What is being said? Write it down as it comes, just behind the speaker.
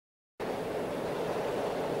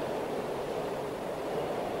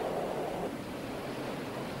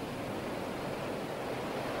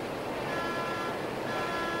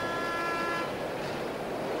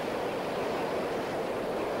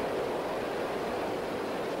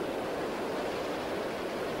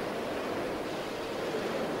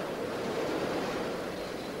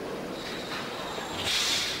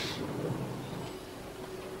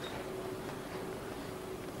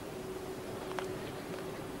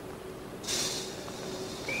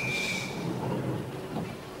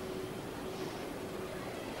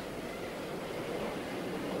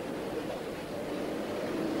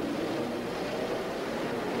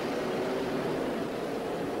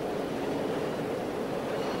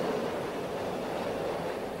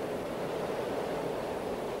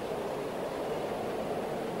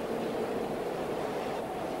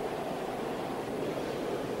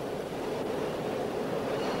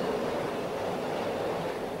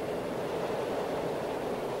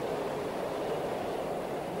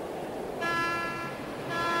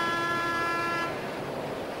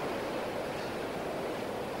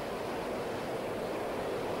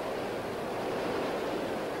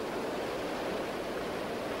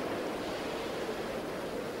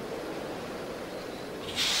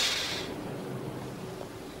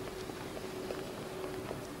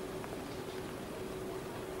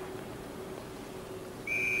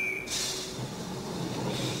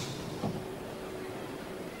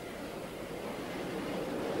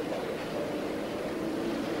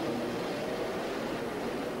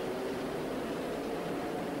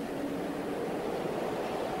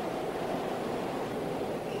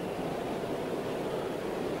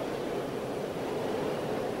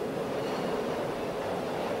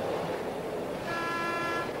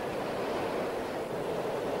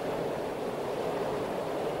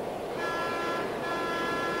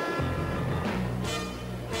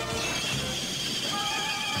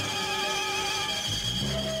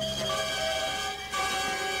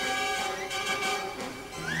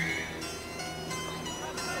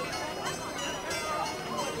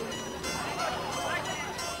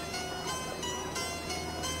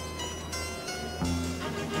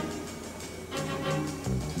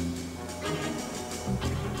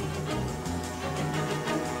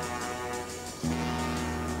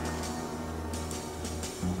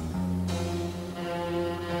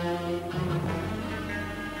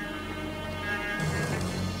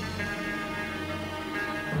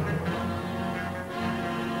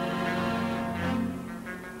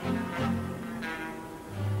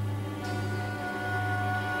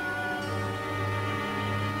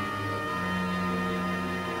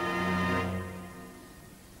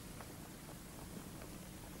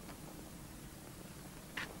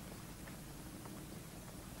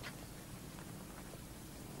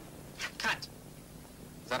Cut.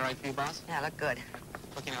 Is that all right for you, boss? Yeah, look good.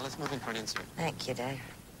 Okay, now let's move in for an insert. Thank you, Dad.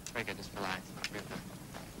 Very good, just relax. Real good.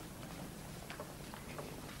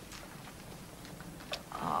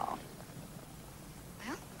 Oh.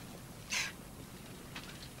 Well?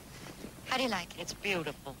 How do you like it? It's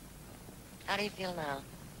beautiful. How do you feel now?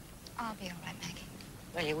 I'll be all right, Maggie.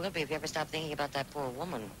 Well, you will be if you ever stop thinking about that poor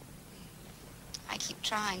woman. I keep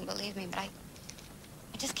trying, believe me, but I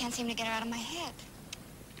just can't seem to get her out of my head.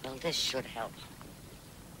 Well, this should help.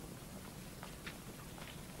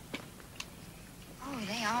 Oh,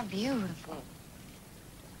 they are beautiful.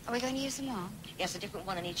 Are we going to use them all? Yes, a different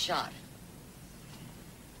one in each shot.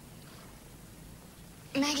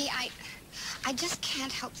 Maggie, I just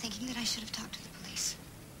can't help thinking that I should have talked to the police.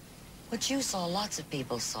 What you saw, lots of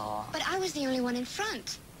people saw. But I was the only one in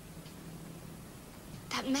front.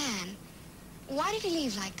 That man, why did he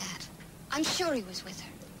leave like that? I'm sure he was with her.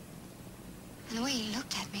 And the way he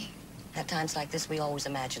looked at me. At times like this, we always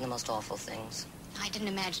imagine the most awful things. I didn't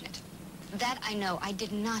imagine it. That I know. I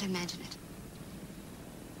did not imagine it.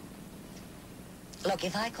 Look,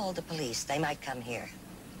 if I called the police, they might come here.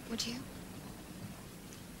 Would you?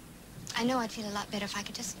 I know I'd feel a lot better if I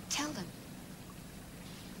could just tell them.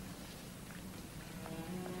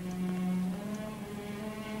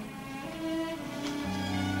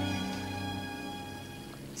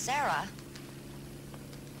 Sarah?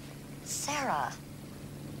 Sarah?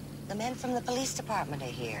 The men from the police department are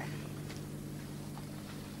here.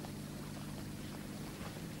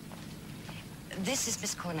 This is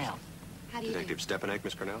Miss Cornell. How do you Detective Stepanek,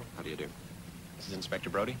 Miss Cornell. How do you do? This is Inspector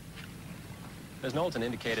Brody. Ms. Knowlton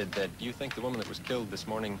indicated that you think the woman that was killed this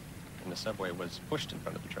morning in the subway was pushed in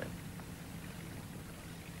front of the train.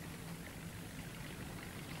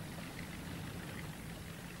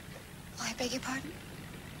 Oh, I beg your pardon?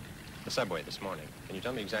 The subway this morning. Can you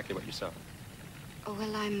tell me exactly what you saw? Oh,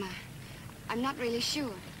 well, I'm not really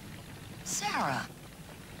sure. Sarah!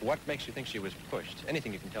 What makes you think she was pushed?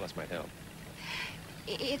 Anything you can tell us might help.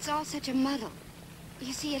 It's all such a muddle.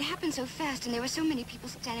 You see, it happened so fast, and there were so many people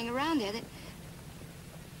standing around there that...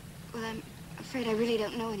 Well, I'm afraid I really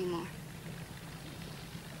don't know anymore.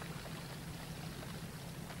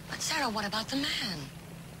 But Sarah, what about the man?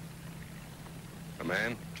 A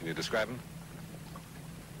man? Can you describe him?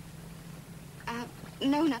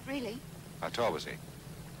 No, not really. How tall was he?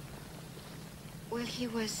 Well, he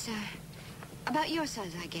was, about your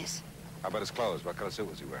size, I guess. How about his clothes? What color suit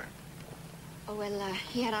was he wearing? Oh, well,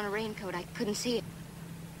 he had on a raincoat. I couldn't see it.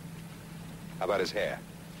 How about his hair?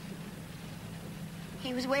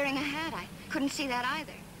 He was wearing a hat. I couldn't see that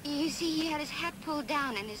either. You see, he had his hat pulled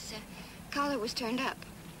down and his collar was turned up.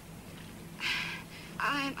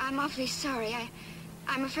 I'm awfully sorry.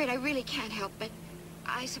 I'm afraid I really can't help, but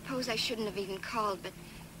I suppose I shouldn't have even called, but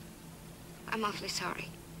I'm awfully sorry.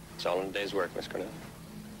 It's all in a day's work, Miss Cornell.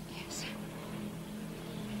 Yes.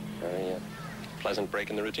 Very pleasant break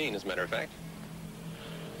in the routine, as a matter of fact.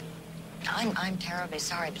 I'm terribly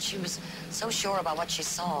sorry, but she was so sure about what she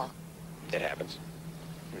saw. It happens.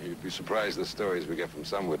 You'd be surprised the stories we get from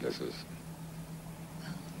some witnesses.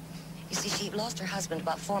 You see, she lost her husband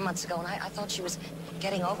about 4 months ago, and I thought she was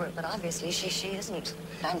getting over it, but obviously she isn't.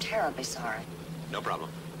 I'm terribly sorry. No problem.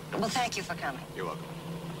 Well, thank you for coming. You're welcome.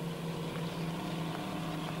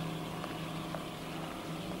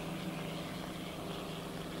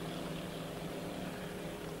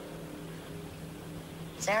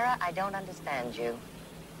 Sarah, I don't understand you.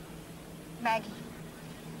 Maggie.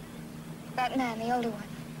 That man, the older one.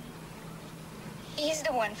 He's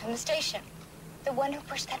the one from the station. The one who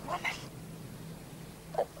pushed that woman.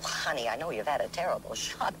 Oh, honey, I know you've had a terrible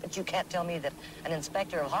shot, but you can't tell me that an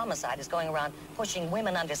inspector of homicide is going around pushing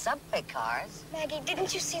women under subway cars. Maggie,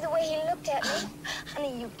 didn't you see the way he looked at me?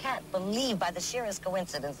 Honey, you can't believe by the sheerest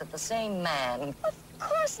coincidence that the same man... Of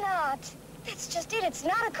course not. That's just it. It's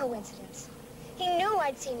not a coincidence. He knew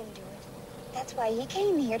I'd seen him do it. That's why he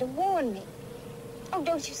came here to warn me. Oh,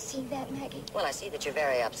 don't you see that, Maggie? Well, I see that you're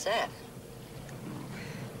very upset.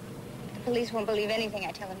 The police won't believe anything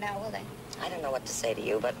I tell them now, will they? I don't know what to say to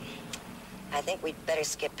you, but I think we'd better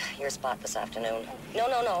skip your spot this afternoon.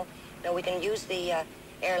 No, we can use the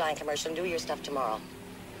airline commercial and do your stuff tomorrow.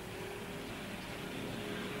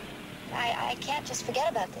 I can't just forget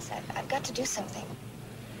about this. I've got to do something.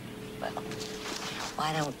 Well,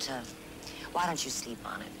 why don't you sleep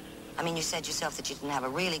on it? I mean, you said yourself that you didn't have a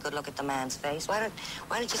really good look at the man's face. Why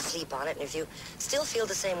don't you sleep on it? And if you still feel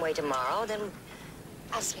the same way tomorrow, then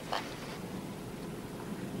I'll sleep on it.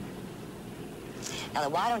 Now,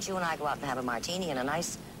 why don't you and I go out and have a martini and a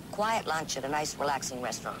nice, quiet lunch at a nice, relaxing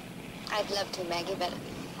restaurant? I'd love to, Maggie, but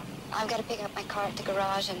I've got to pick up my car at the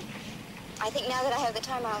garage, and I think now that I have the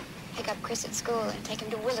time, pick up Chris at school and take him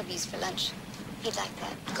to Willoughby's for lunch. He'd like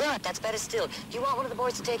that. Good, that's better still. Do you want one of the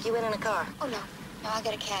boys to take you in a car? Oh, no. No, I'll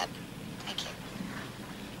get a cab. Thank you.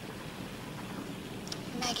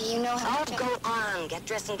 Maggie, you know how Oh, go on. Get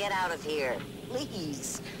dressed and get out of here.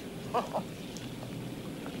 Please.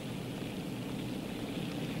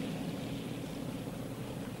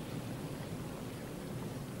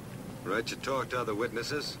 Right, you talked to other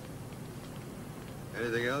witnesses?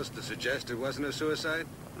 Anything else to suggest it wasn't a suicide?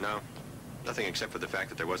 No. Nothing except for the fact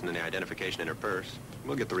that there wasn't any identification in her purse.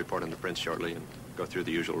 We'll get the report on the prints shortly and go through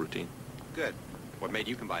the usual routine. Good. What made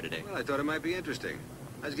you come by today? Well, I thought it might be interesting.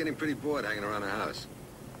 I was getting pretty bored hanging around the house.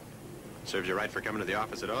 Serves you right for coming to the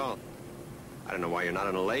office at all. I don't know why you're not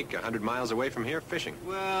on a lake 100 miles away from here fishing.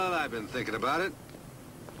 Well, I've been thinking about it.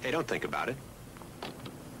 Hey, don't think about it.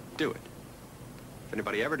 Do it. If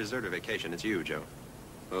anybody ever deserved a vacation, it's you, Joe.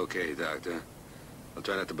 Okay, Doctor. I'll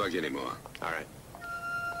try not to bug you anymore. All right.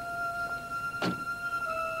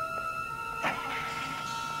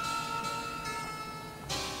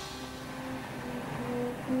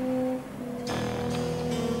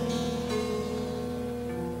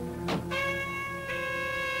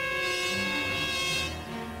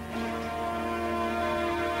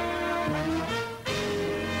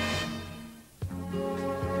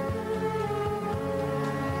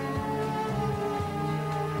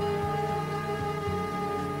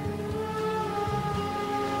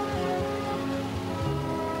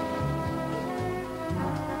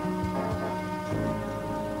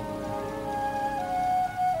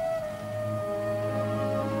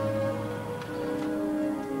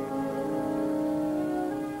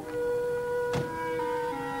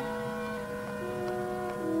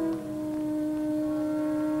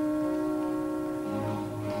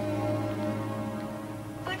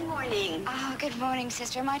 Good morning,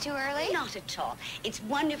 sister. Am I too early? Not at all. It's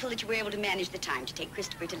wonderful that you were able to manage the time to take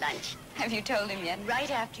Christopher to lunch. Have you told him yet?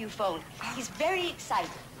 Right after you phoned. He's very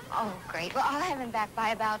excited. Oh, great. Well, I'll have him back by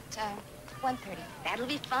about 1:30. That'll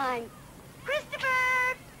be fine.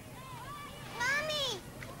 Christopher! Mommy!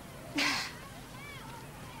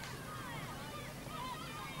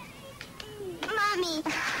 Mommy!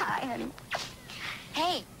 Hi, honey.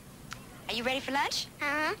 Hey, are you ready for lunch?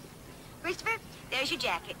 Uh-huh. Christopher, there's your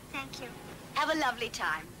jacket. Thank you. Have a lovely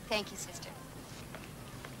time. Thank you, sister.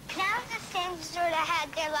 Can I have the same dessert I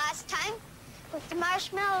had there last time? With the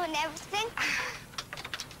marshmallow and everything?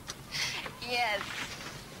 Yes.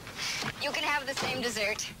 You can have the same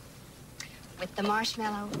dessert. With the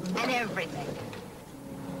marshmallow and everything.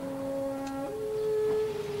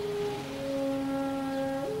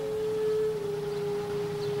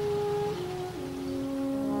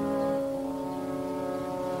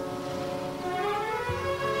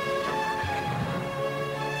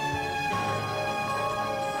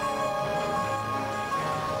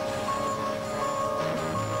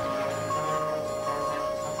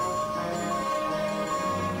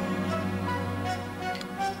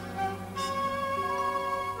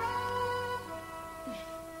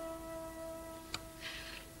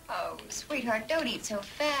 Sweetheart, don't eat so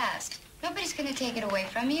fast. Nobody's gonna take it away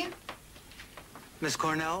from you. Miss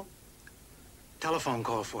Cornell, telephone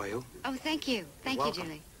call for you. Oh, thank you. Thank you, welcome.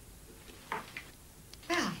 Julie.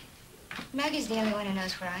 Well, Maggie's the only one who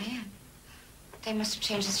knows where I am. They must have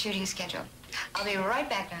changed the shooting schedule. I'll be right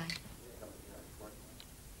back, darling.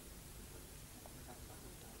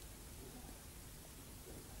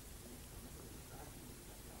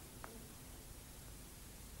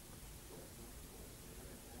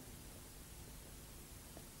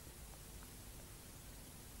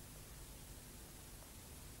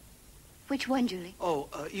 Which one, Julie? Oh,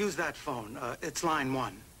 use that phone. It's line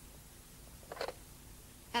 1.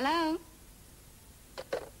 Hello?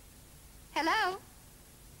 Hello?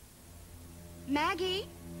 Maggie?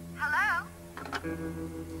 Hello?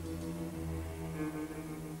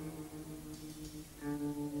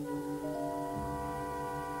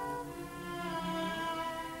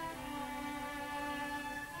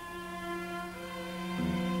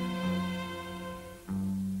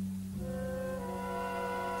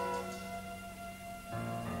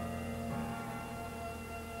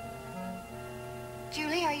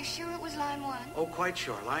 Julie, are you sure it was line 1? Oh, quite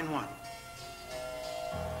sure. Line 1.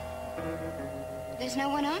 There's no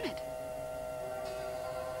one on it.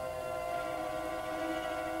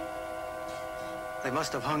 They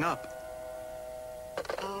must have hung up.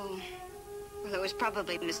 Oh, well, it was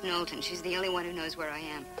probably Miss Knowlton. She's the only one who knows where I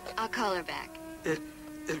am. I'll call her back. It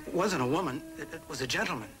wasn't a woman. It was a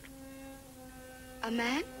gentleman. A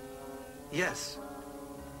man? Yes.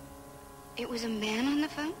 It was a man on the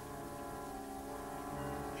phone?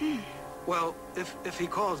 Well, if he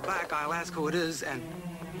calls back, I'll ask who it is, and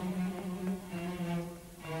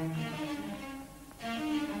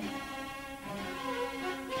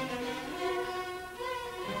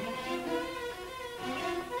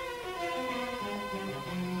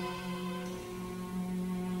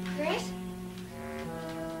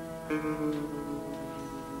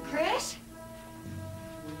Chris?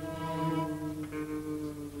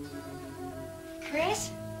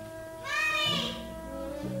 Chris? Mommy!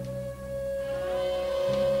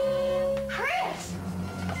 Chris!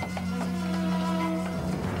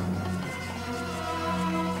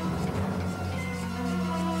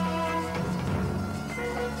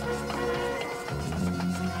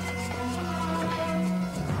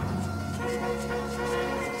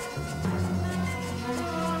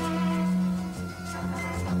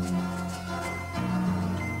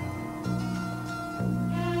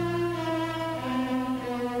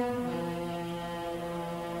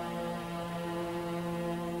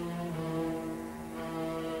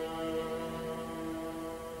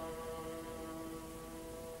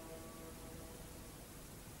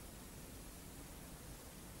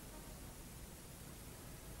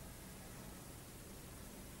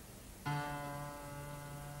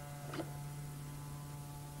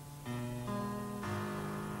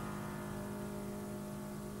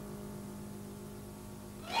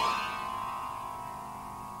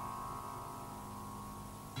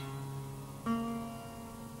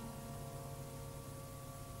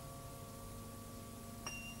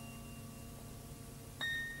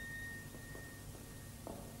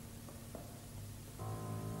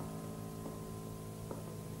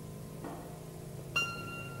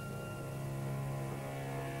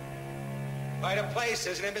 Quite a place,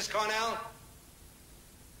 isn't it, Miss Cornell?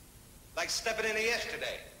 Like stepping into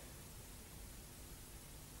yesterday.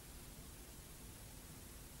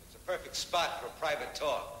 It's a perfect spot for a private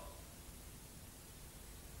talk.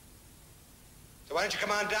 So why don't you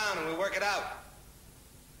come on down and we'll work it out?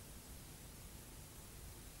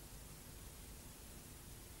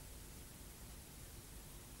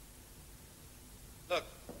 Look.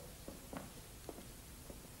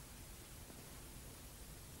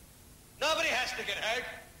 Nobody has to get hurt.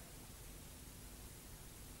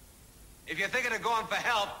 If you're thinking of going for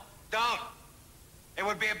help, don't. It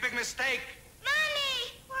would be a big mistake.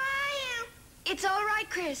 Mommy, where are you? It's all right,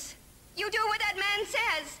 Chris. You do what that man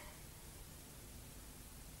says.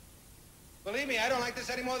 Believe me, I don't like this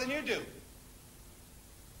any more than you do.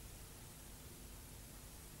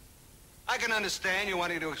 I can understand you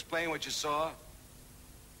wanting to explain what you saw.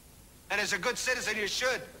 And as a good citizen, you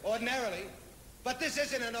should. Ordinarily. But this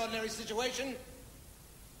isn't an ordinary situation.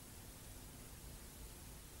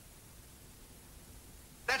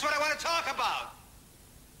 That's what I want to talk about.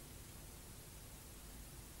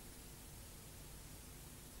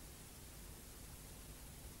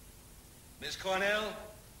 Miss Cornell,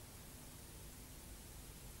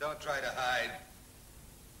 don't try to hide.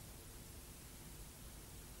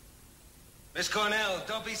 Miss Cornell,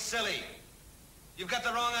 don't be silly. You've got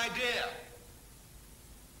the wrong idea.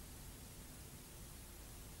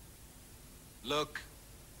 Look,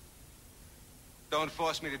 don't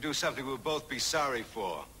force me to do something we'll both be sorry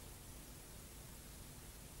for.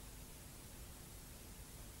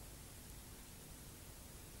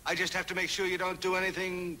 I just have to make sure you don't do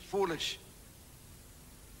anything foolish.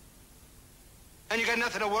 And you got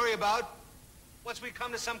nothing to worry about once we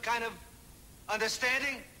come to some kind of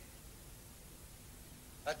understanding.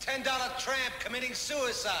 A $10 tramp committing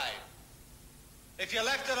suicide. If you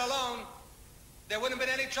left it alone, there wouldn't have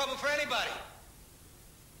been any trouble for anybody.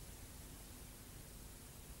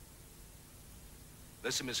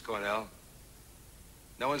 Listen, Miss Cornell.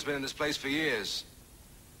 No one's been in this place for years.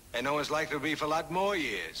 And no one's likely to be for a lot more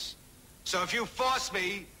years. So if you force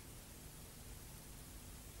me...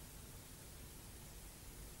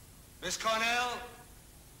 Miss Cornell?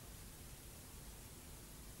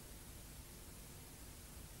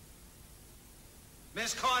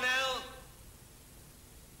 Miss Cornell?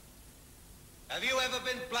 Have you ever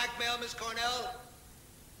been blackmailed, Miss Cornell?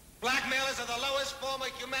 Blackmailers are the lowest form of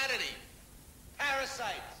humanity.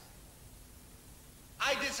 Parasites.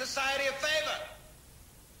 I did society a favor.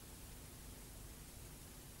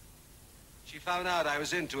 She found out I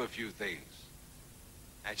was into a few things.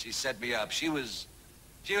 And she set me up. She was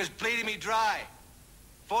bleeding me dry.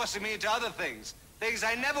 Forcing me into other things. Things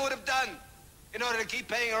I never would have done in order to keep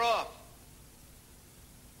paying her off.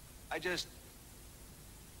 I just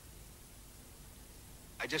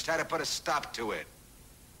had to put a stop to it.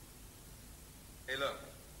 Hey, look.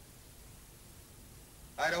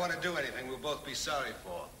 I don't want to do anything we'll both be sorry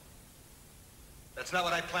for. That's not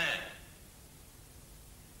what I planned.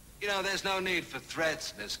 You know, there's no need for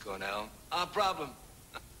threats, Miss Cornell. Our problem,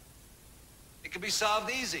 it can be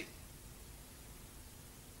solved easy.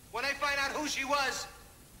 When I find out who she was,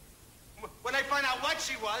 when I find out what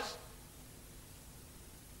she was,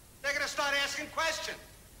 they're gonna start asking questions.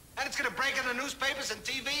 And it's gonna break in the newspapers and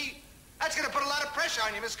TV, That's gonna put a lot of pressure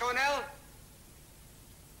on you, Miss Cornell.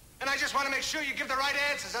 And I just want to make sure you give the right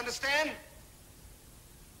answers, understand?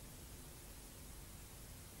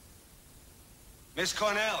 Miss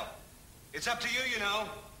Cornell, it's up to you, you know.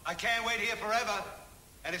 I can't wait here forever.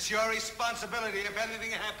 And it's your responsibility if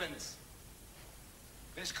anything happens.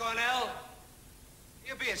 Miss Cornell,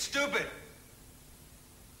 you're being stupid.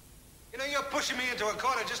 You know, you're pushing me into a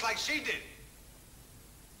corner just like she did.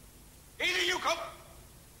 Either you come...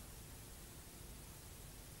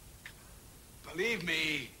 Believe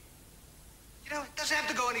me, you know, it doesn't have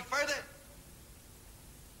to go any further.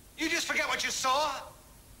 You just forget what you saw,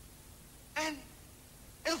 and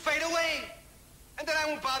it'll fade away. And then I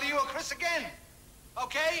won't bother you or Chris again,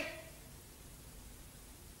 okay?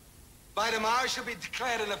 By tomorrow, she'll be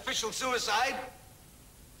declared an official suicide,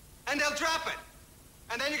 and they'll drop it.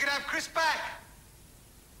 And then you can have Chris back,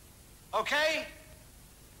 okay?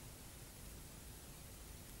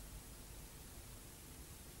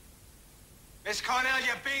 Miss Cornell,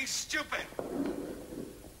 you're being stupid.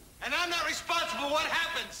 And I'm not responsible for what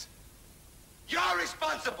happens. You're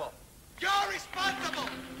responsible. You're responsible.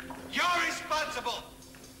 You're responsible.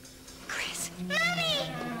 Chris.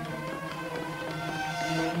 Mommy!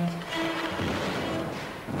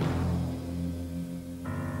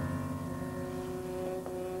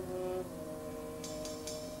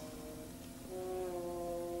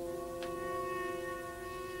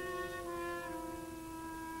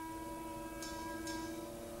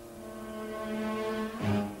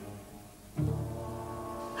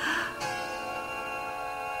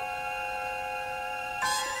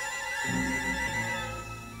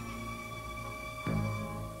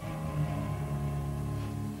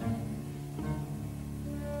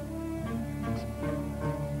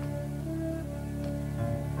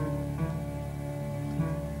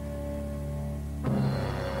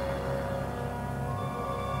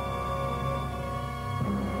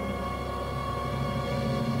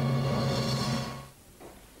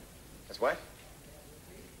 What?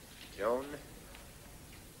 Joan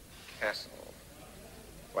Castle.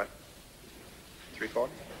 What? 3-4?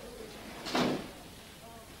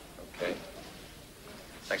 Okay.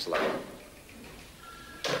 Thanks a lot.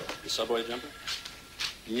 The subway jumper?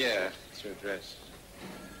 Yeah, it's your address.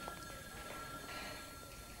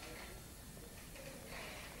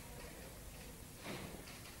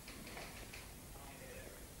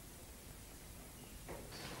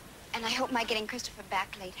 And I hope my getting Christopher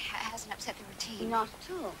back late hasn't upset the routine. Not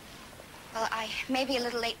at all. Well, I may be a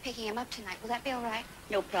little late picking him up tonight. Will that be all right?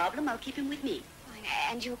 No problem. I'll keep him with me. Fine.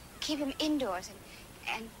 And you'll keep him indoors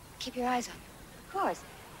and keep your eyes on him. Of course.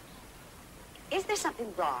 Is there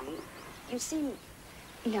something wrong? You seem...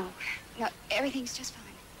 No, everything's just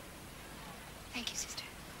fine. Thank you, sister.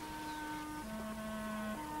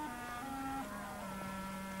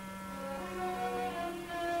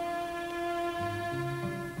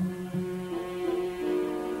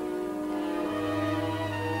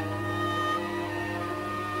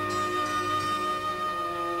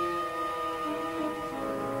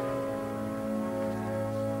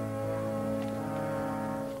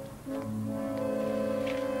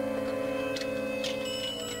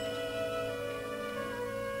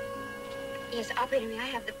 Yes, operator, may I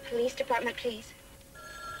have the police department, please?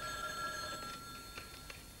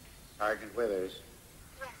 Sergeant Withers.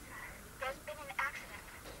 Yes, sir. There's been an accident.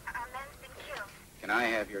 A man's been killed. Can I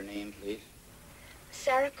have your name, please?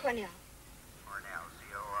 Sarah Cornell. Cornell,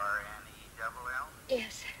 C-O-R-N-E-L-L?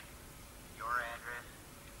 Yes. Your address?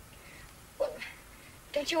 Well,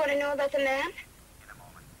 don't you want to know about the man? In a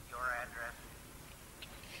moment. Your address?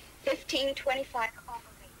 1525 Ogilvy.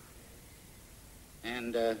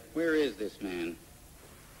 And, where is this man?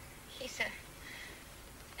 He's,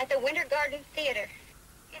 at the Winter Garden Theater.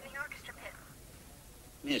 In the orchestra pit.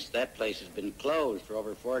 Miss, that place has been closed for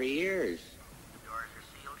over 40 years. The doors are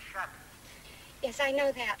sealed shut. Yes, I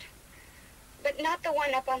know that. But not the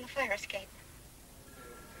one up on the fire escape.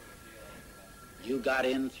 You got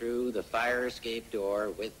in through the fire escape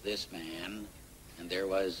door with this man, and there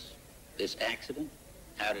was this accident?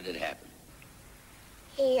 How did it happen?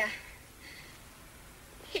 He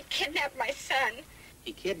kidnapped my son.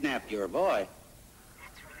 He kidnapped your boy.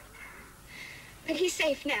 That's right. But he's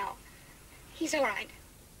safe now. He's all right.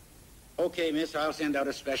 Okay, miss, I'll send out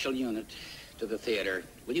a special unit to the theater.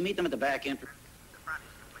 Will you meet them at the back entrance? The front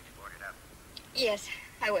is completely boarded up. Yes,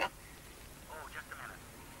 I will. Oh, just a minute.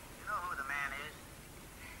 You know who the man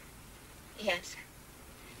is? Yes.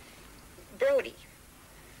 Brody.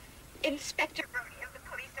 Inspector Brody of the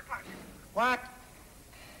police department. What?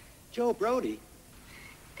 Joe Brody?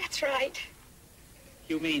 That's right.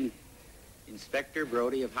 You mean Inspector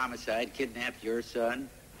Brody of Homicide kidnapped your son?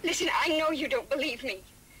 Listen, I know you don't believe me.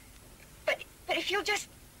 But if you'll just...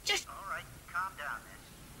 All right, calm down,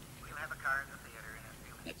 miss. We'll have a car in the theater in a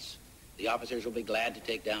few minutes. The officers will be glad to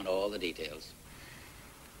take down all the details.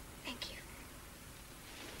 Thank you.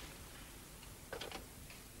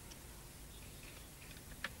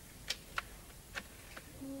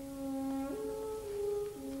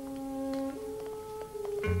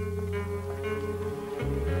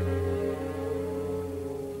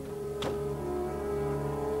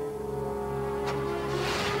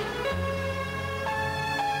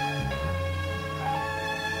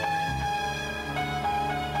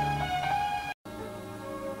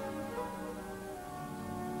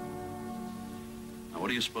 What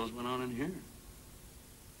do you suppose went on in here?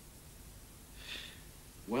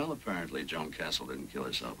 Well, apparently Joan Castle didn't kill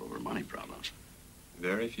herself over money problems.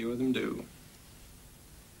 Very few of them do.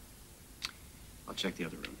 I'll check the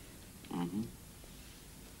other room. Mm-hmm.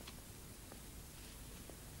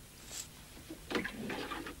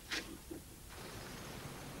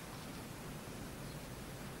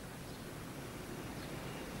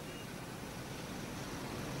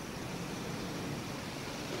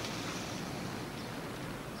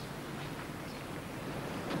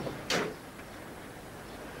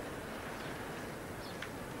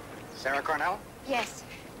 Sarah Cornell? Yes.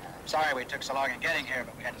 Sorry we took so long in getting here,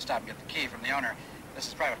 but we had to stop and get the key from the owner. This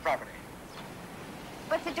is private property.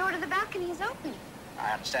 But the door to the balcony is open.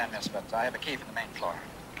 I understand, miss, but I have a key from the main floor.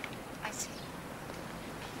 I see.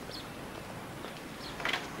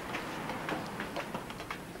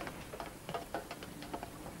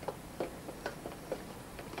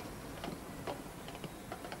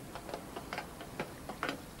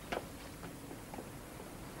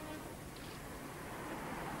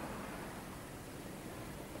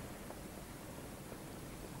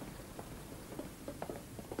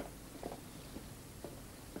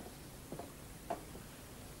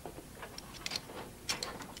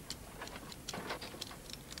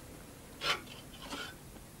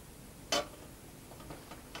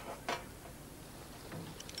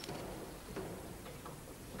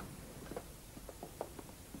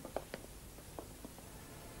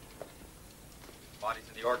 Body's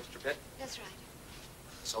in the orchestra pit. That's right.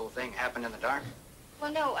 This whole thing happened in the dark?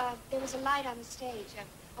 Well, no, there was a light on the stage,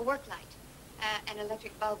 a work light, an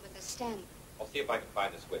electric bulb with a stand. I'll see if I can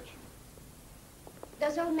find the switch.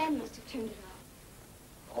 Those old men must have turned it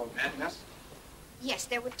off. Old men, miss? Yes,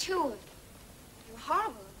 there were two of them. They were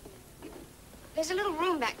horrible. There's a little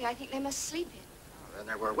room back there I think they must sleep in. Oh, then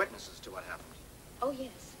there were witnesses to what happened. Oh,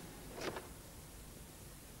 yes.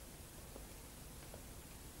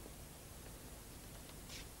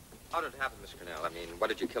 How did it happen, Miss Cornell? I mean, what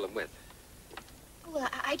did you kill him with? Well,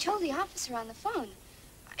 I told the officer on the phone.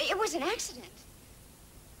 It was an accident.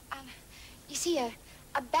 You see,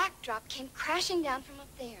 a backdrop came crashing down from up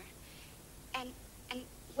there. And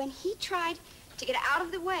when he tried to get out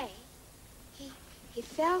of the way, he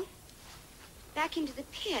fell back into the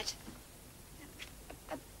pit.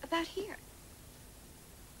 About here.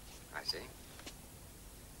 I see.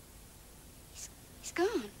 He's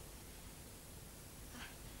gone.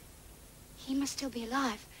 He must still be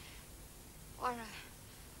alive. Or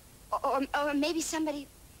maybe somebody,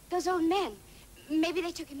 those old men, maybe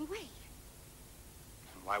they took him away.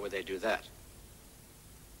 Why would they do that?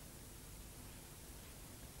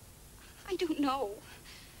 I don't know.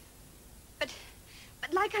 But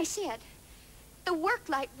like I said, the work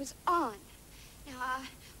light was on. Now,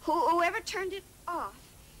 whoever turned it off.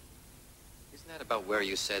 Isn't that about where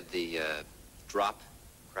you said the drop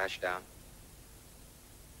crashed down?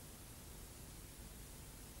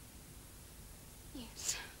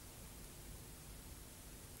 Yes.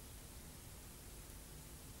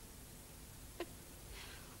 But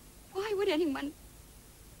why would anyone...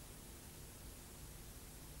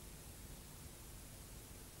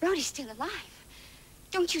 Brody's still alive.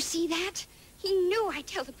 Don't you see that? He knew I'd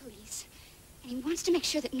tell the police. And he wants to make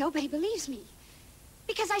sure that nobody believes me.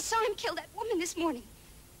 Because I saw him kill that woman this morning.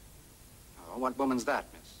 Oh, what woman's that,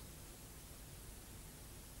 miss?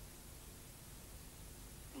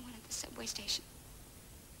 The one at the subway station.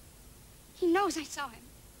 He knows I saw him.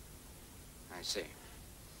 I see.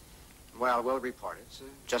 Well, we'll report it,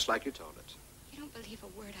 just like you told it. You don't believe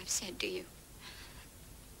a word I've said, do you?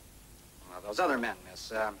 Well, those other men, miss,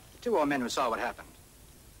 the two old men who saw what happened.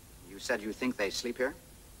 You said you think they sleep here?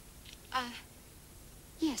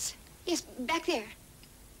 Yes. Yes, back there.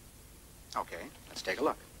 Okay, let's take a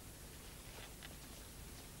look.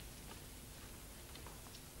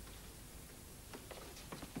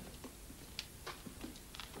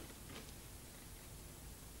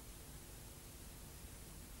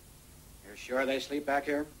 You're sure they sleep back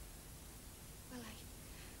here? Well,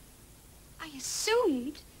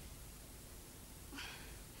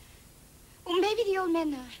 old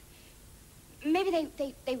men, maybe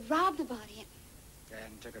they robbed the body.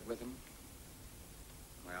 And took it with them?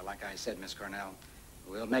 Well, like I said, Miss Cornell,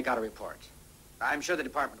 we'll make out a report. I'm sure the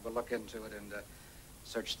department will look into it and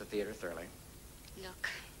search the theater thoroughly. Look,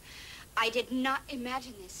 I did not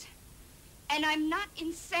imagine this. And I'm not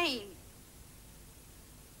insane.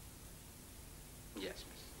 Yes, miss.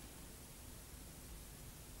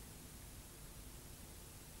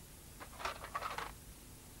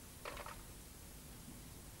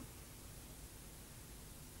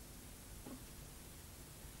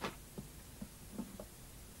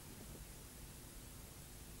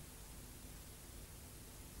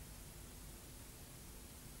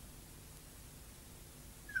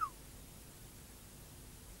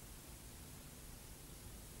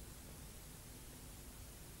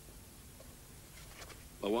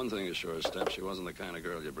 Well, one thing is sure, Step, she wasn't the kind of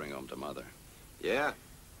girl you bring home to Mother. Yeah,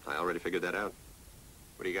 I already figured that out.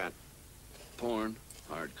 What do you got? Porn,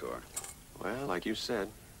 hardcore. Well, like you said.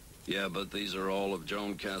 Yeah, but these are all of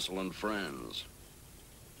Joan Castle and friends.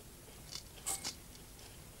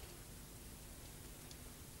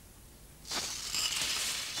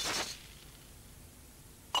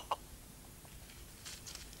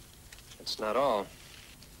 That's not all.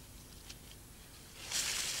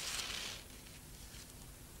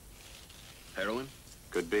 Heroin?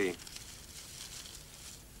 Could be.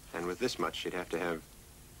 And with this much, she'd have to have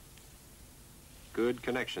good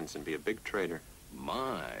connections and be a big trader.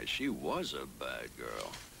 My, she was a bad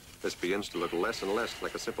girl. This begins to look less and less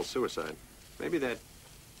like a simple suicide. Maybe that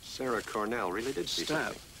Sarah Cornell really did see Step.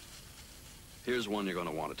 something. Here's one you're going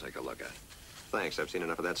to want to take a look at. Thanks, I've seen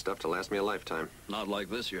enough of that stuff to last me a lifetime. Not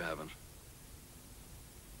like this, you haven't.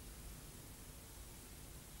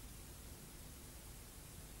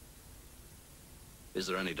 Is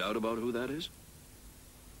there any doubt about who that is?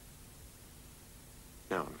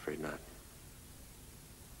 No, I'm afraid not.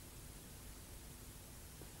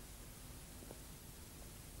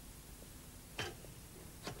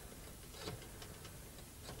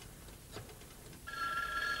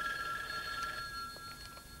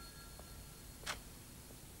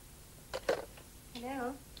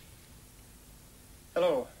 Hello?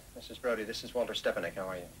 Hello, Mrs. Brody. This is Walter Stepanek. How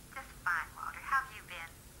are you? Just fine, Walter. How have you been?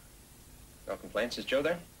 No complaints. Is Joe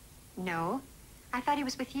there? No. I thought he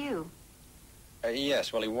was with you.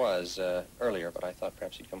 Yes, well, he was earlier, but I thought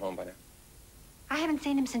perhaps he'd come home by now. I haven't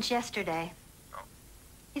seen him since yesterday. Oh.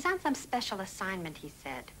 He's on some special assignment, he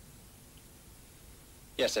said.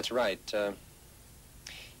 Yes, that's right.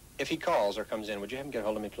 If he calls or comes in, would you have him get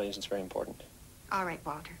hold of me, please? It's very important. All right,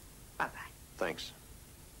 Walter. Bye-bye. Thanks.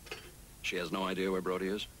 She has no idea where Brody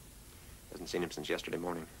is? Hasn't seen him since yesterday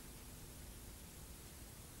morning.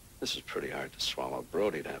 This is pretty hard to swallow.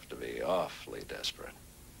 Brody'd have to be awfully desperate.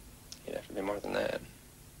 He'd have to be more than that.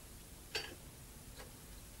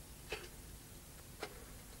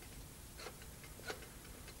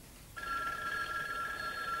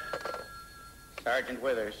 Sergeant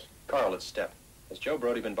Withers. Carl, it's Step. Has Joe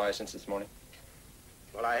Brody been by since this morning?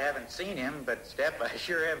 Well, I haven't seen him, but Step, I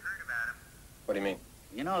sure have heard about him. What do you mean?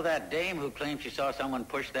 You know that dame who claimed she saw someone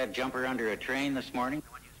push that jumper under a train this morning?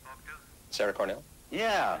 The one you spoke to? Sarah Cornell?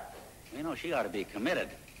 Yeah. You know, she ought to be committed.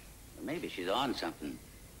 Or maybe she's on something.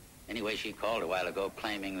 Anyway, she called a while ago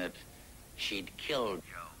claiming that she'd killed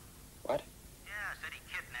Joe. What? Yeah, said he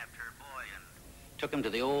kidnapped her boy and took him to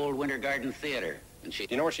the old Winter Garden Theater. And she...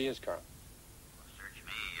 Do you know where she is, Carl? Well, search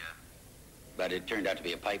me, But it turned out to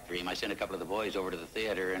be a pipe dream. I sent a couple of the boys over to the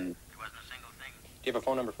theater and there wasn't a single thing. Do you have a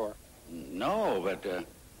phone number for her? No, but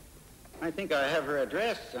I think I have her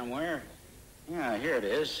address somewhere. Yeah, here it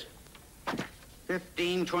is.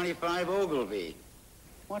 1525 Ogilvy.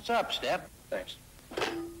 What's up, Step? Thanks.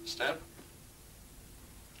 Step?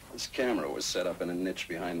 This camera was set up in a niche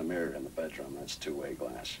behind the mirror in the bedroom. That's two-way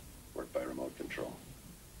glass. Worked by remote control.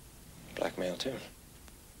 Blackmail, too.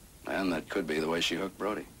 And that could be the way she hooked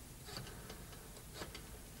Brody.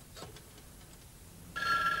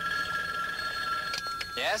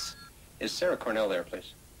 Yes? Is Sarah Cornell there,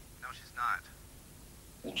 please? No, she's not.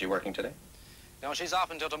 Isn't she working today? No, she's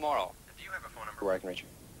off until tomorrow. Do you have a phone number? Where I can reach her?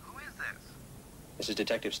 Who is this? This is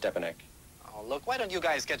Detective Stepanek. Oh, look, why don't you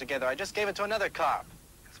guys get together? I just gave it to another cop.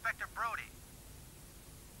 Inspector Brody.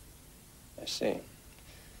 I see.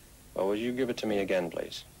 Well, would you give it to me again,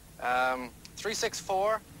 please?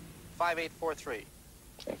 364-5843.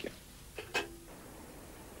 Thank you.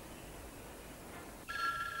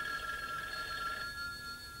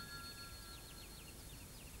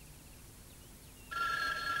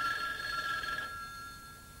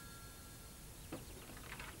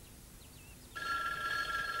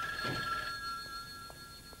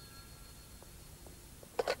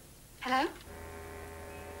 Hello?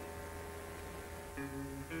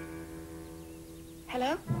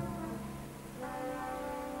 Hello?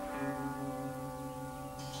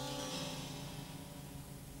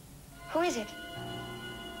 Who is it?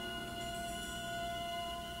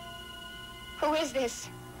 Who is this?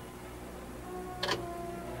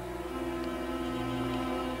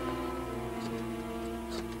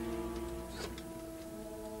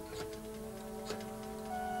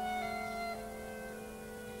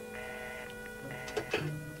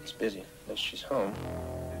 It's busy. Unless she's home.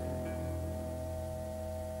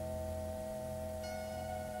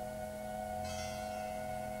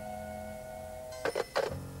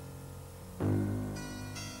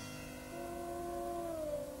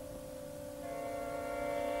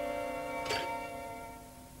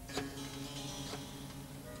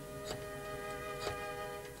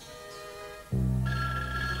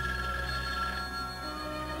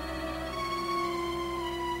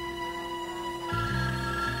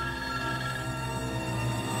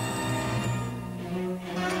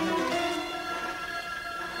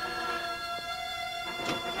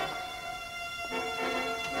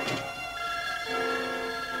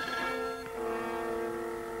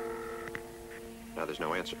 Now there's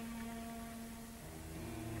no answer.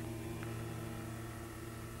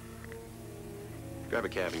 Grab a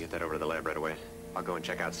cab and get that over to the lab right away. I'll go and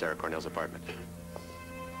check out Sarah Cornell's apartment.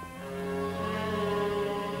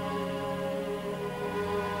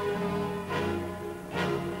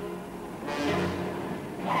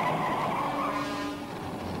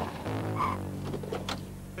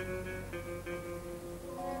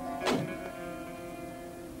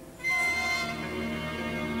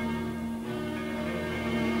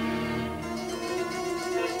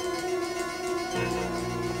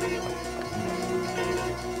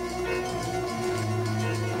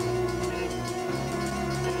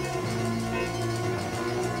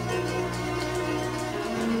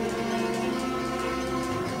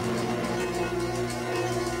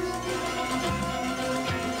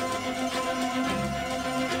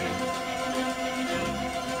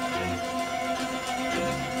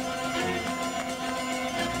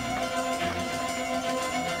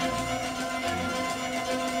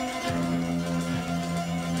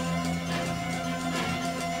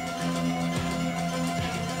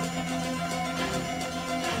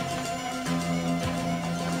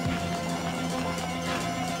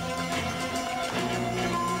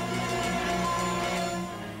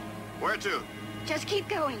 Where to? Just keep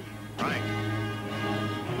going. Right.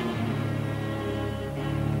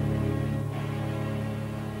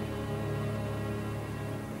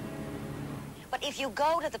 But if you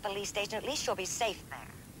go to the police station, at least you'll be safe there.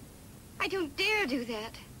 I don't dare do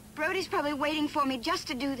that. Brody's probably waiting for me just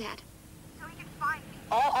to do that. So he can find me.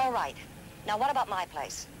 Oh, all right. Now, what about my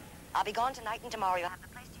place? I'll be gone tonight and tomorrow. You'll have the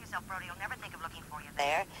place to yourself, Brody. You'll never think of looking for you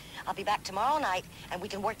there. I'll be back tomorrow night, and we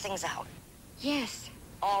can work things out. Yes.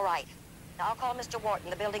 All right. Now, I'll call Mr. Wharton,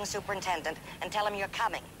 the building superintendent, and tell him you're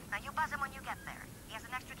coming. Now, you buzz him when you get there. He has an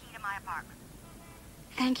extra key to my apartment.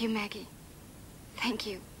 Thank you, Maggie. Thank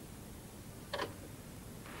you.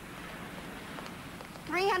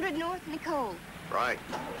 300 North Nicole. Right.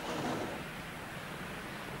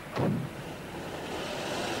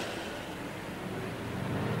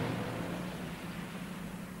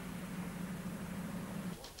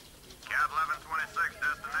 Cab 1126,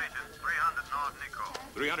 destination 300 North Nicole.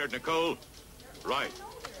 300 Nicole? Right.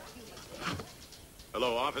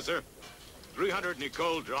 Hello, officer. 300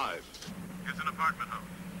 Nicole Drive. It's an apartment house.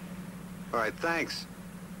 All right, thanks.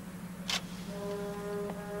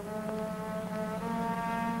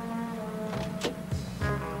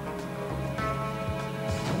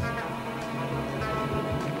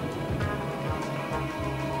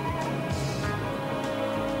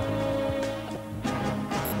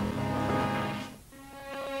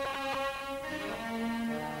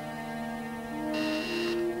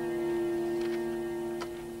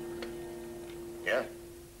 Yeah?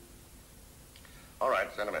 All right,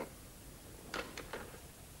 send him in.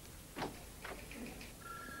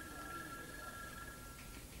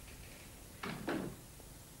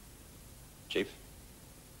 Chief?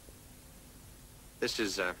 This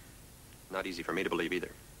is, not easy for me to believe either.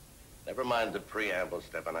 Never mind the preamble,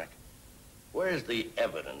 Stepanak. Where's the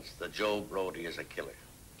evidence that Joe Brody is a killer?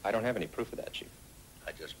 I don't have any proof of that, Chief.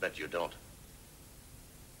 I just bet you don't.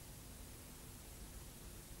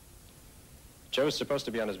 Joe's supposed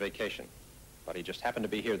to be on his vacation, but he just happened to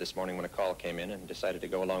be here this morning when a call came in and decided to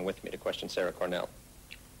go along with me to question Sarah Cornell.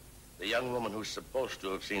 The young woman who's supposed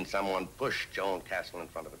to have seen someone push Joan Castle in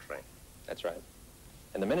front of a train. That's right.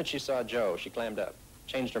 And the minute she saw Joe, she clammed up,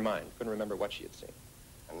 changed her mind, couldn't remember what she had seen.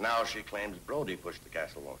 And now she claims Brody pushed the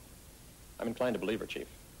Castle woman. I'm inclined to believe her, Chief.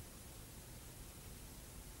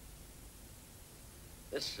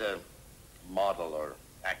 This model or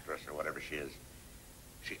actress or whatever she is,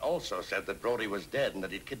 she also said that Brody was dead and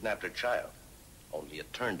that he'd kidnapped her child. Only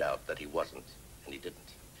it turned out that he wasn't, and he didn't.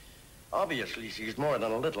 Obviously, she's more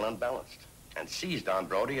than a little unbalanced and seized on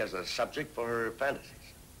Brody as a subject for her fantasies.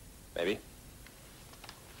 Maybe.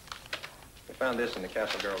 We found this in the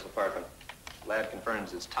Castle girl's apartment. Lad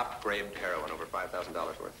confirms it's top-grade heroin, over $5,000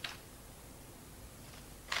 worth.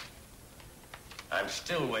 I'm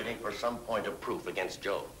still waiting for some point of proof against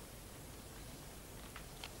Joe.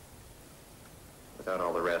 Without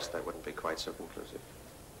all the rest, that wouldn't be quite so conclusive.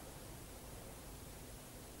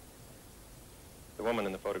 The woman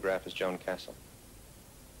in the photograph is Joan Castle.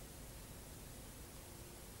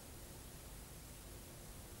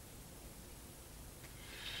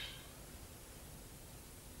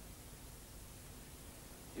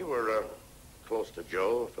 You were close to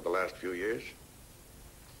Joe for the last few years.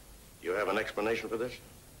 You have an explanation for this?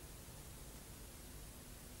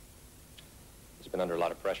 He's been under a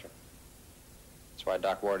lot of pressure. That's why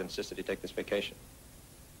Doc Ward insisted he take this vacation.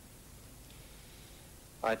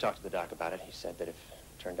 I talked to the doc about it. He said that if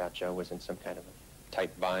it turned out Joe was in some kind of a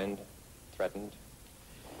tight bind, threatened.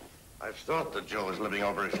 I've thought that Joe was living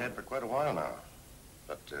over his head for quite a while now.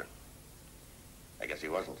 But I guess he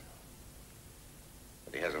wasn't.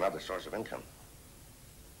 But he has another source of income.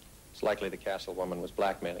 It's likely the Castle woman was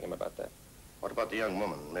blackmailing him about that. What about the young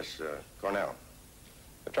woman, Miss Cornell?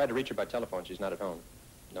 I've tried to reach her by telephone. She's not at home.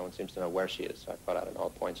 No one seems to know where she is, so I put out on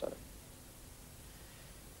all points on her.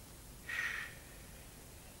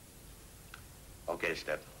 Okay,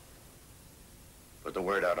 Step. Put the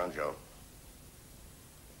word out on Joe.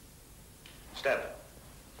 Step.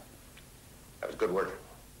 That was good work.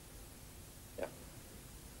 Yeah.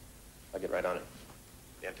 I'll get right on it.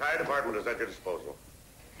 The entire department is at your disposal.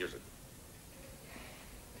 Use it.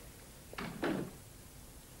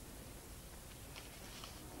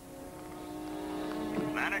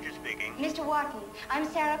 Manager speaking. Mr. Wharton, I'm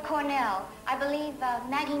Sarah Cornell. I believe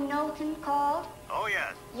Maggie Knowlton called. Oh,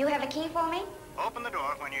 yes. You have a key for me? Open the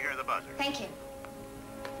door when you hear the buzzer. Thank you.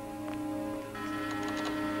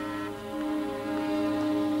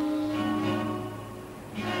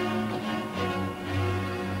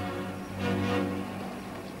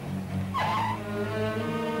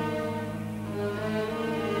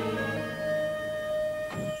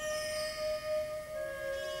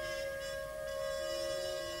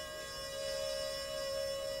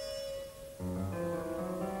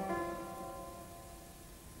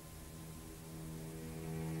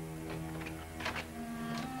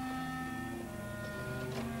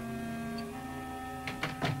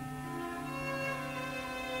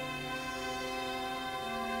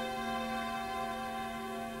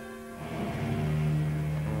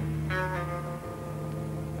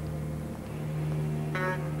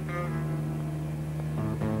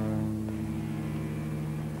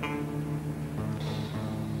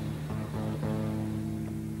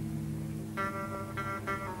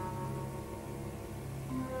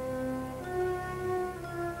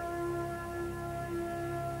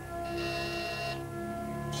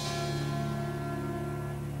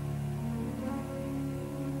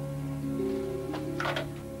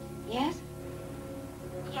 Yes?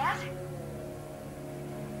 Yes?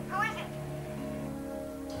 Who is it?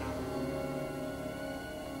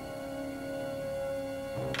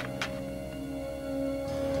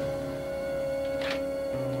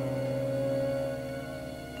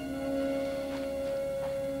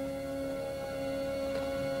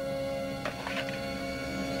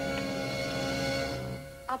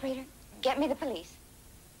 Operator, get me the police.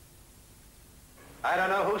 I don't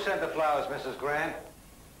know who sent the flowers, Mrs. Grant.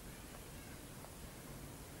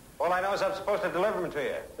 All I know is I'm supposed to deliver them to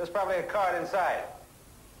you. There's probably a card inside.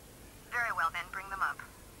 Very well, then. Bring them up.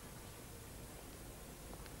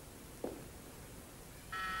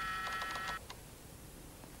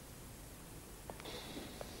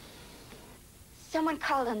 Someone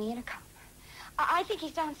called on the intercom. I think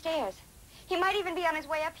he's downstairs. He might even be on his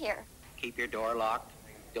way up here. Keep your door locked.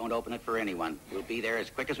 Don't open it for anyone. We'll be there as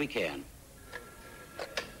quick as we can.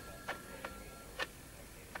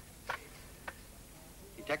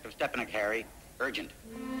 Detective Stepanek, Harry. Urgent.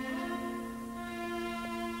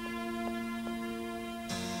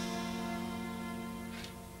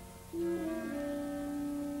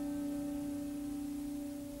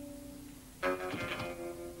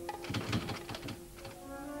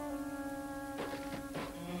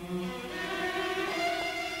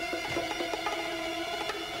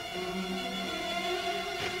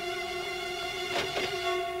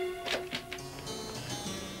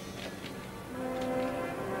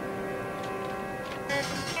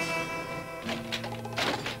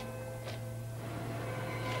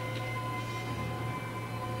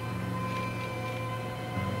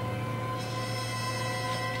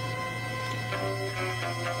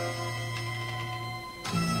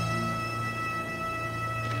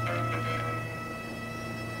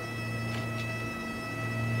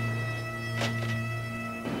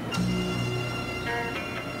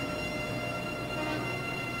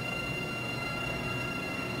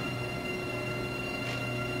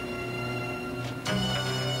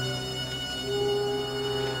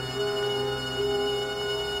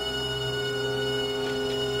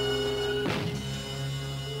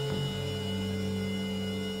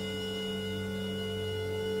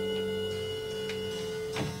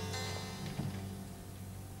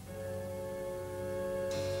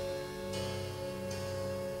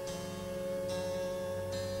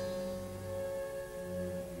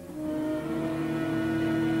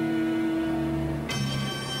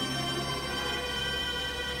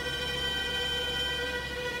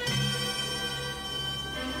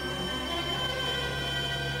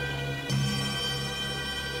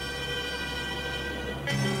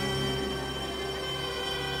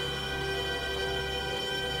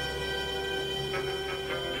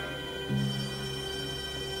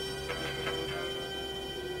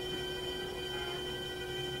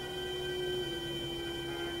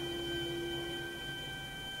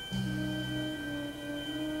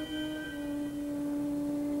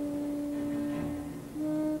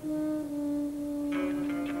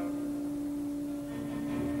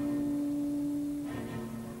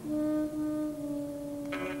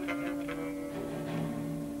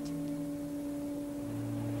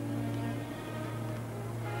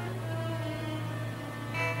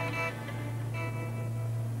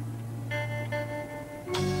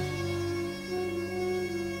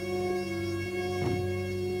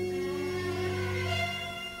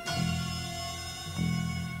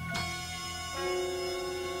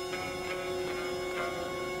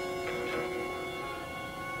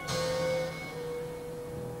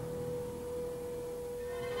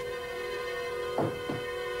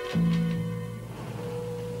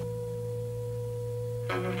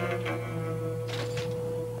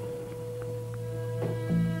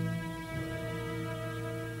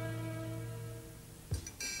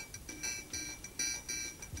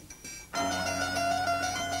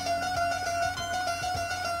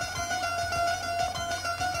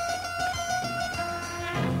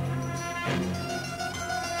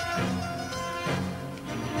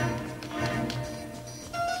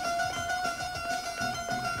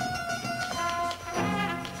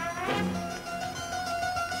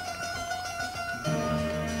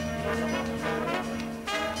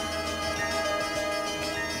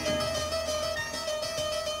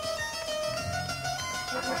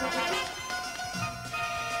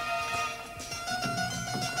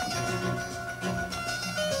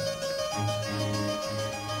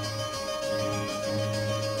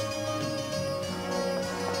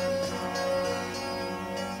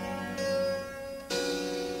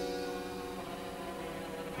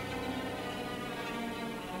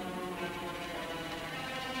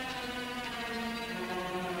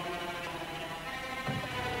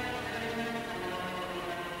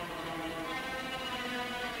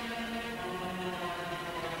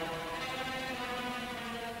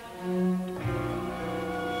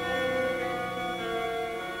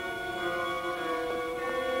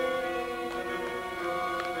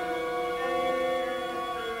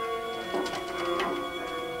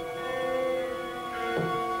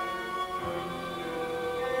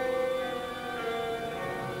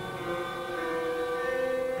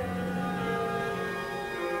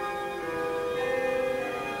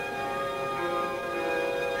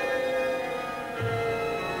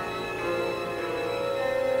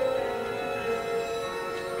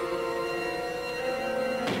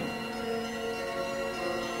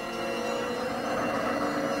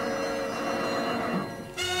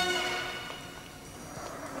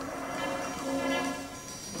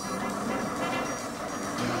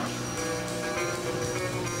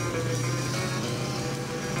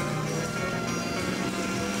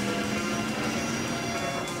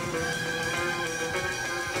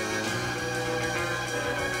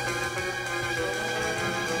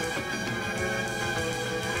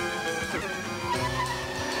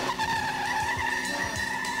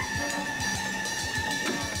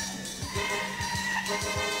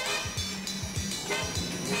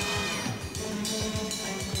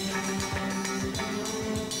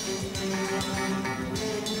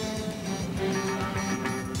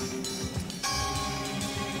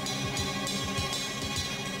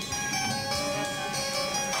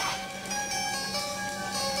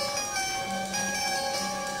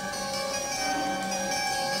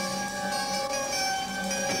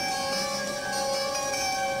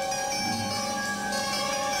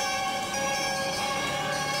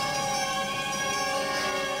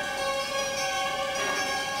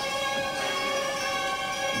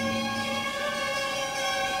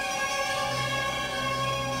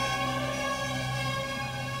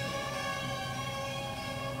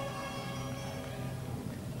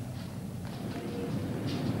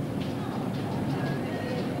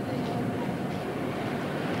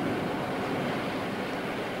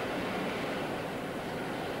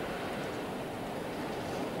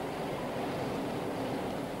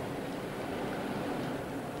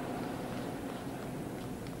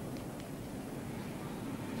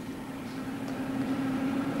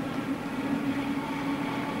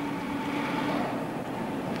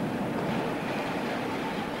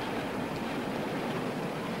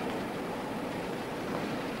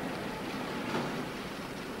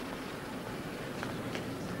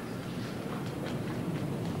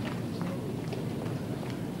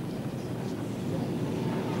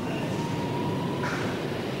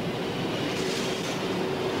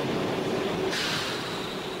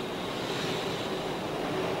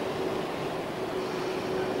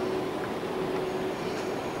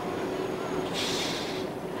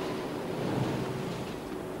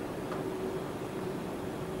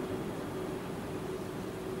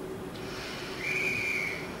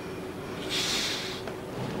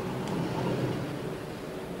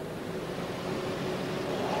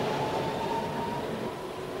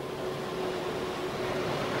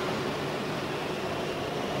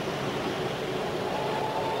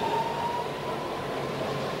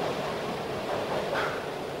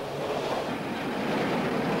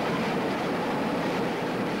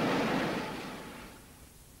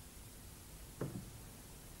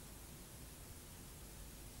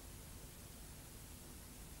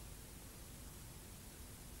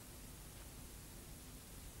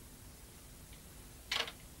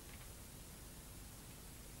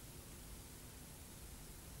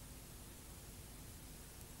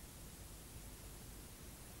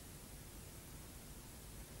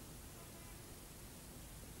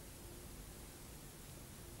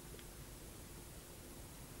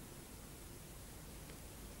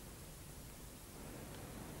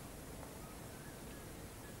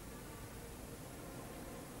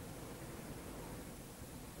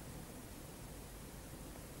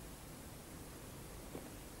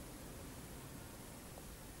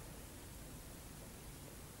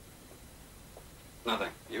 Nothing.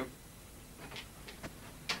 You?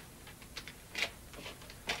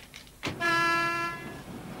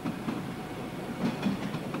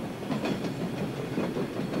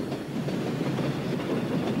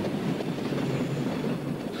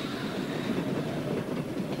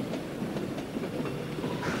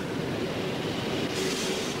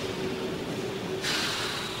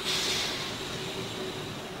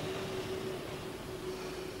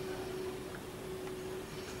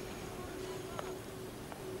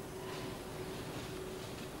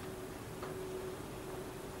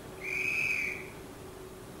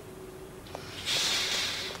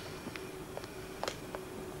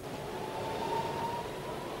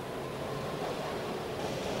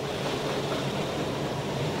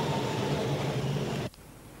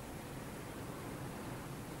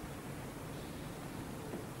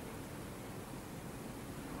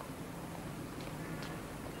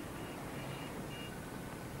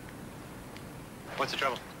 What's the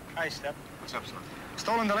trouble? Hi, Step. What's up, son?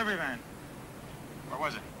 Stolen delivery van. Where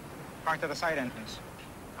was it? Parked at the side entrance.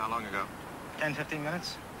 How long ago? 10, 15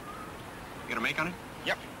 minutes. You got a make on it?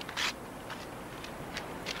 Yep.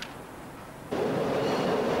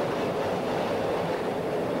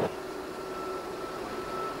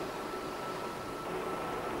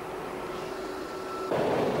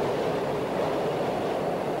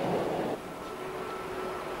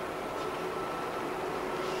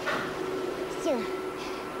 Sir,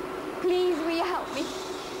 please, will you help me?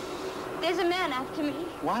 There's a man after me.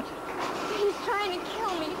 What? He's trying to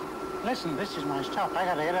kill me. Listen, this is my stop. I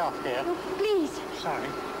gotta get off here. No, please. Sorry.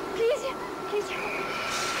 Please, please help me.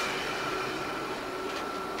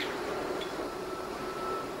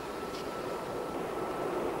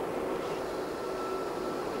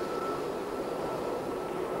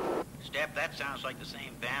 Step, that sounds like the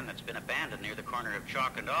same van that's been abandoned near the corner of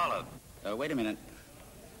Chalk and Olive. Wait a minute.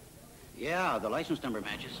 Yeah, the license number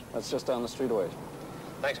matches. That's just down the street away.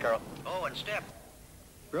 Thanks, Carl. Oh, and Step,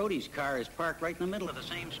 Brody's car is parked right in the middle of the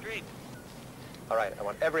same street. All right, I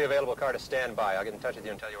want every available car to stand by. I'll get in touch with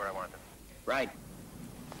you and tell you where I want them. Right.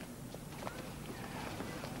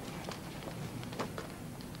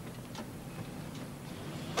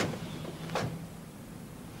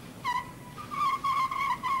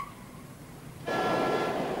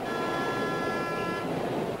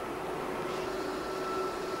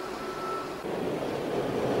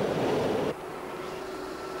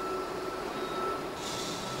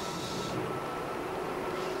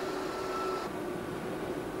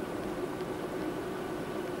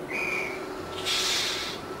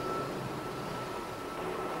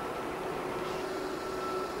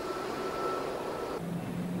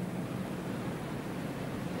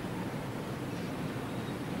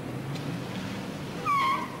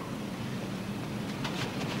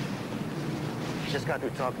 Just got through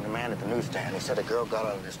talking to the man at the newsstand. He said a girl got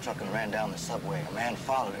out of his truck and ran down the subway. A man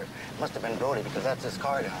followed her. Must have been Brody because that's his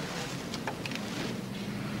car down there.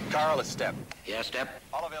 Carl, it's Step. Yeah, Step?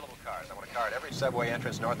 All available cars. I want a car at every subway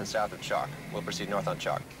entrance north and south of Chalk. We'll proceed north on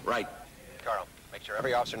Chalk. Right. Carl, make sure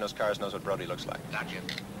every officer in those cars knows what Brody looks like. Gotcha.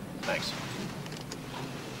 Thanks.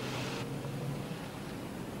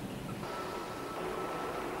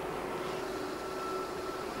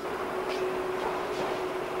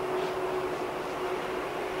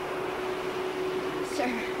 Sir,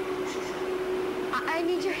 I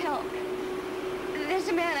need your help. There's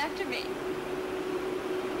a man after me.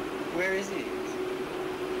 Where is he?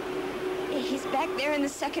 He's back there in the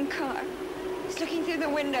second car. He's looking through the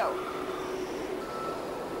window.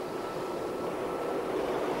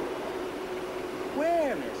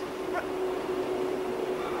 Where, miss? But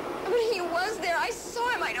he was there. I saw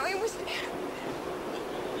him. I know he was there.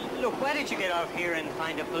 Look, why don't you get off here and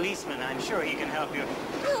find a policeman? I'm sure he can help you.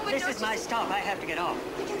 No, but this is my stop. I have to get off.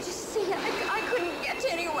 But don't you see? I couldn't get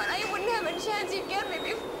to anyone. I wouldn't have a chance. He'd get me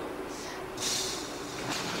before.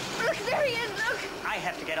 Look, there he is. Look. I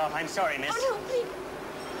have to get off. I'm sorry, miss. Oh, no, please.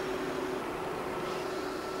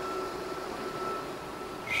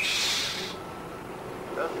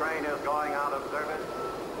 This train is going out of service.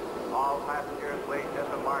 All passengers please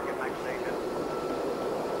disembark at next station.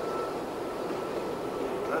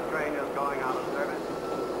 This train is going out of service.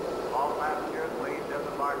 All passengers please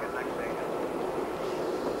disembark at next station.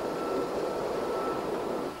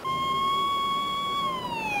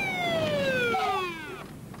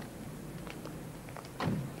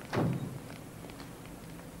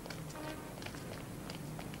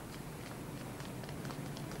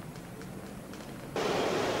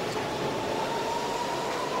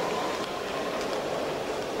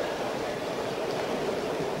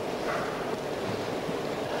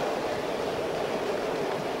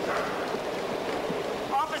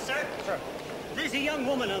 There's a young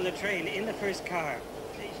woman on the train in the first car.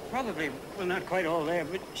 She's probably, well, not quite all there,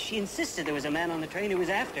 but she insisted there was a man on the train who was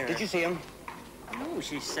after her. Did you see him? No,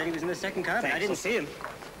 she said he was in the second car, but I Thanks. didn't see him.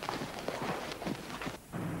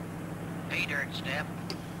 Pay dirt, Step.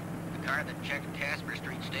 The car that checked Casper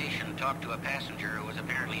Street Station talked to a passenger who was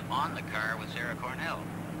apparently on the car with Sarah Cornell.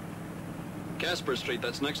 Casper Street,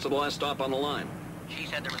 that's next to the last stop on the line. She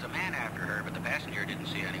said there was a man after her, but the passenger didn't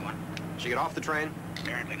see anyone. She get off the train?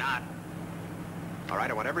 Apparently not. All right,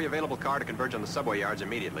 I want every available car to converge on the subway yards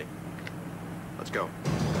immediately. Let's go.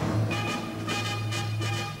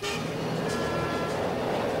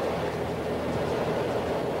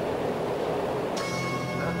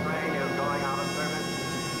 This train is going out of service.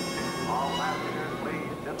 All passengers,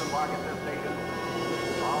 please disembark at this station.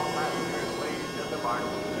 All passengers, please disembark.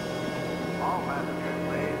 All passengers,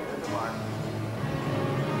 please disembark.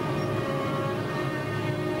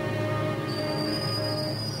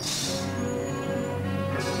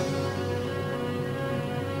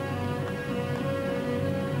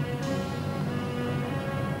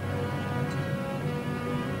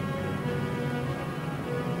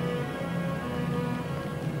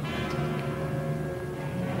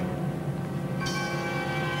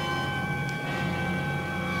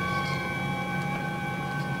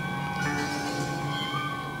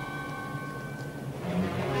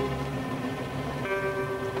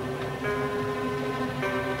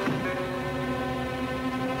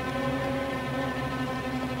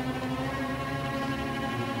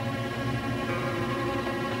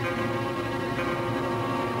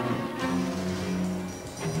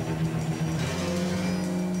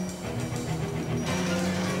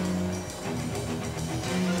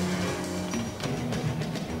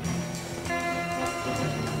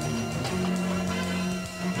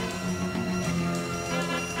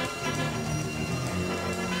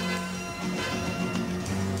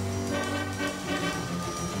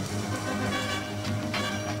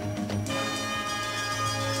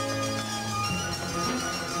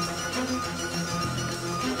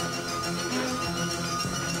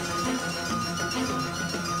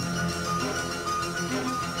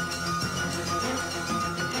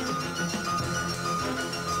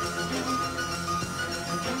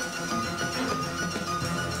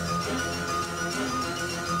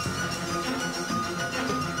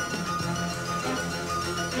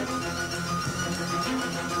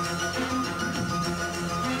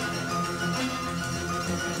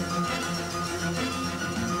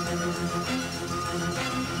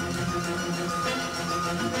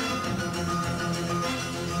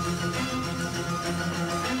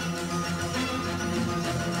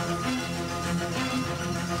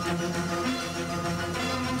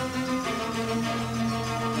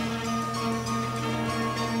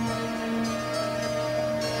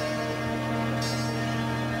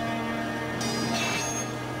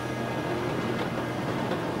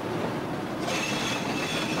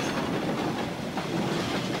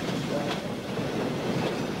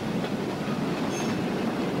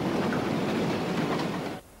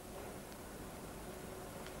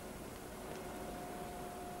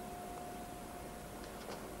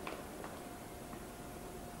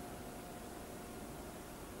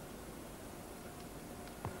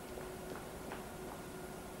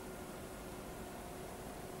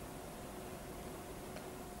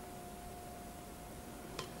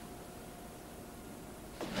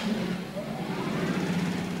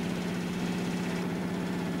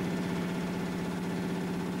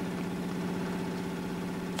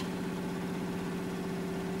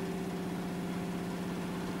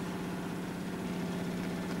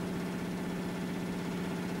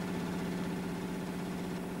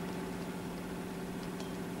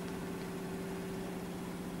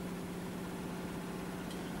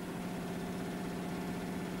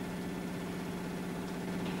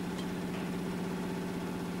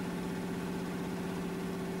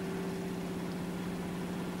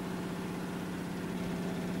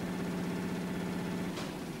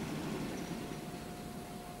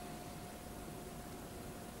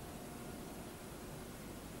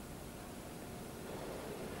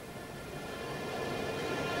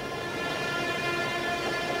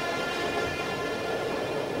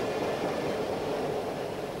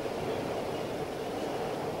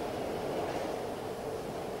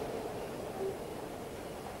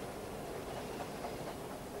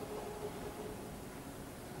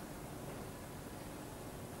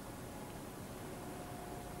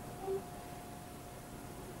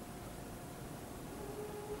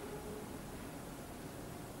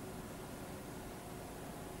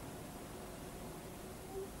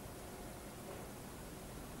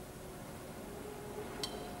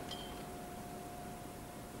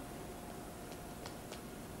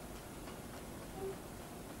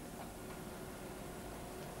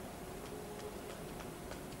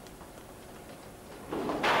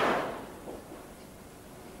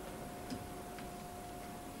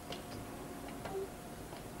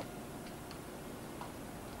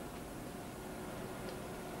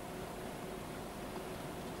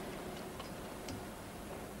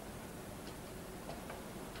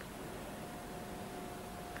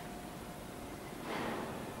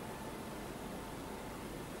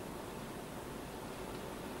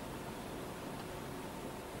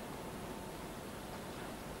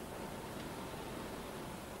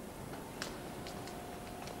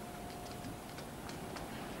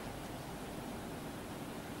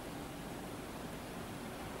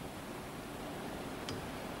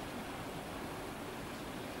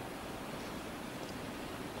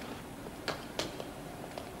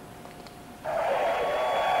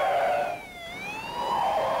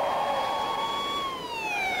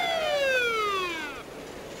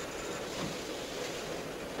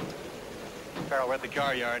 Farrell, we're at the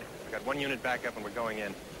car yard. We've got 1 unit back up and we're going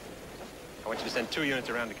in. I want you to send 2 units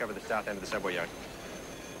around to cover the south end of the subway yard.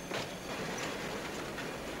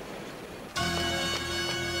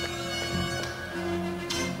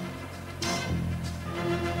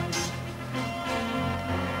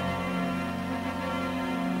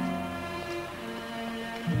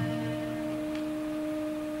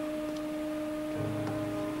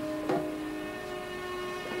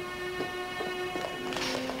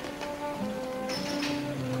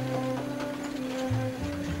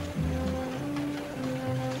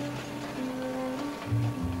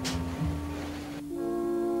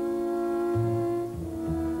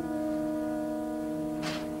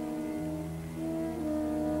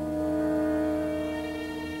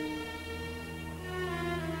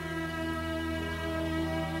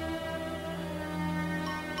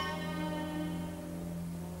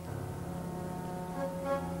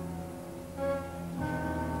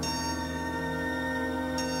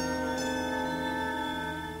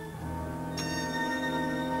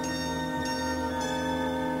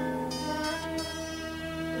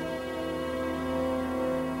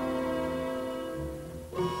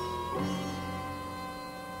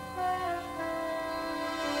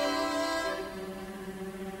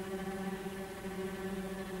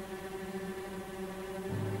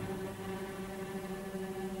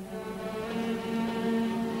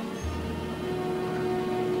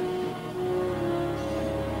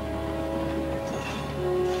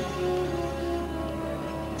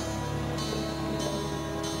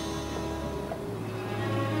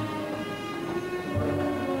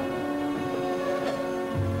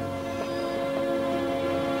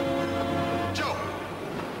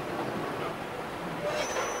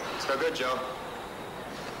 No good, Joe.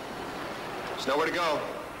 There's nowhere to go.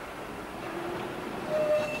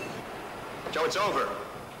 Joe, it's over.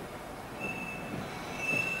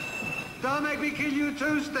 Don't make me kill you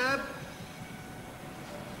too, Step.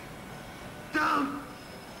 Don't!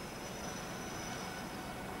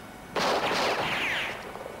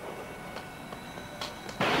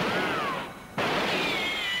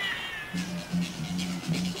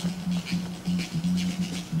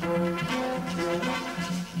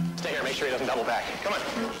 Stay here, make sure he doesn't double back. Come on.